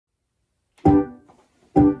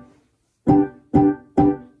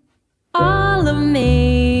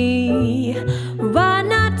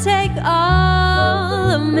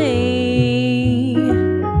me.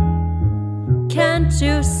 Can't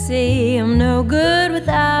you see I'm no good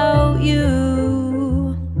without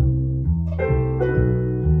you?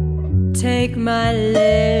 Take my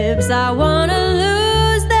lips, I wanna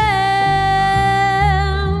lose them.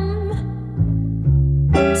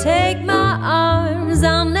 Take my arms,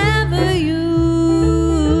 I'll never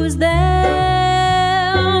use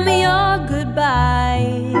them. Your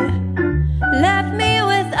goodbye left me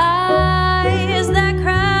with eyes that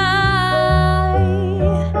cry.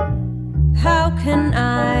 How can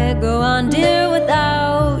I go on, dear,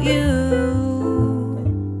 without you?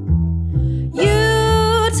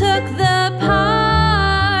 You took the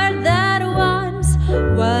part that once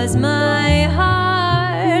was my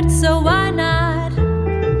heart, so why not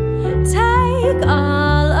take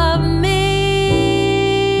all of me?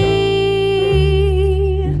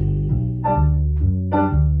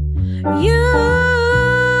 You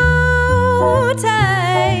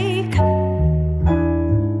take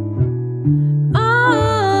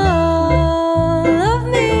all of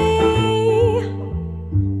me.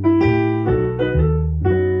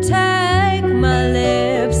 Take my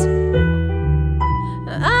lips,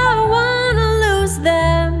 I wanna lose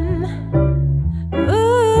them.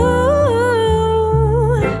 Ooh,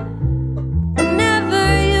 never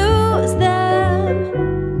use them.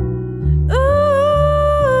 Ooh,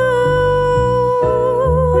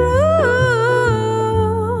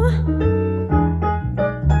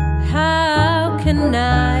 how can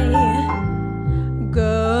I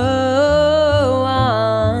go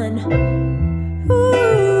on?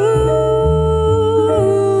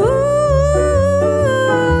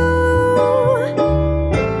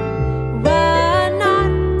 Why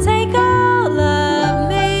not take all of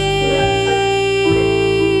me?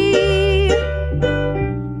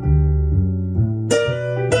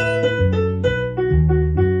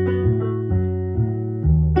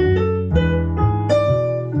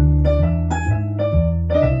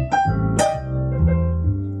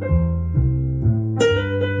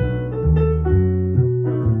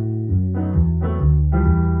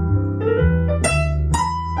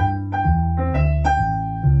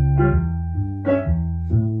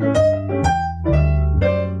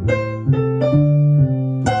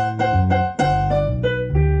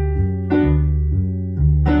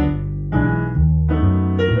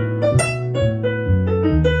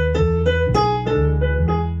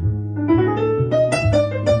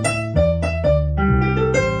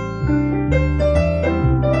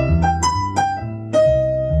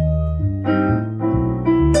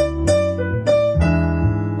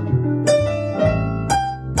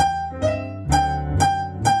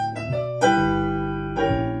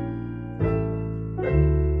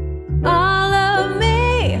 All of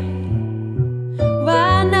me,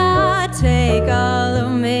 why not take all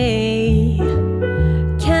of me?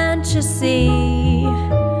 Can't you see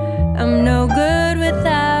I'm no good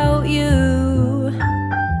without you?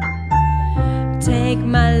 Take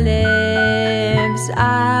my lips,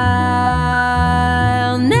 I'll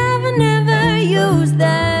never, never use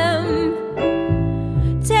them.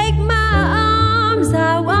 Take my arms,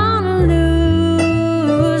 I wanna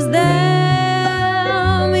lose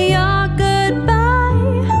them. Your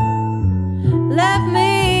goodbye left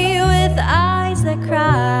me with eyes that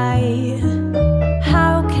cry.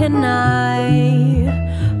 How can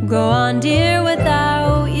I go on, dear,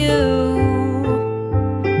 without you?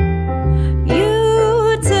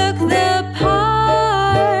 You took the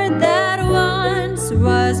part that once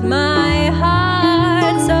was my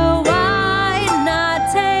heart, so why not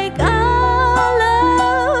take all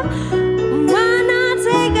of? Why not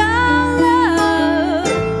take all of?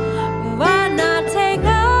 Why not take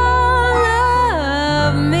all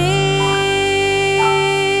of me?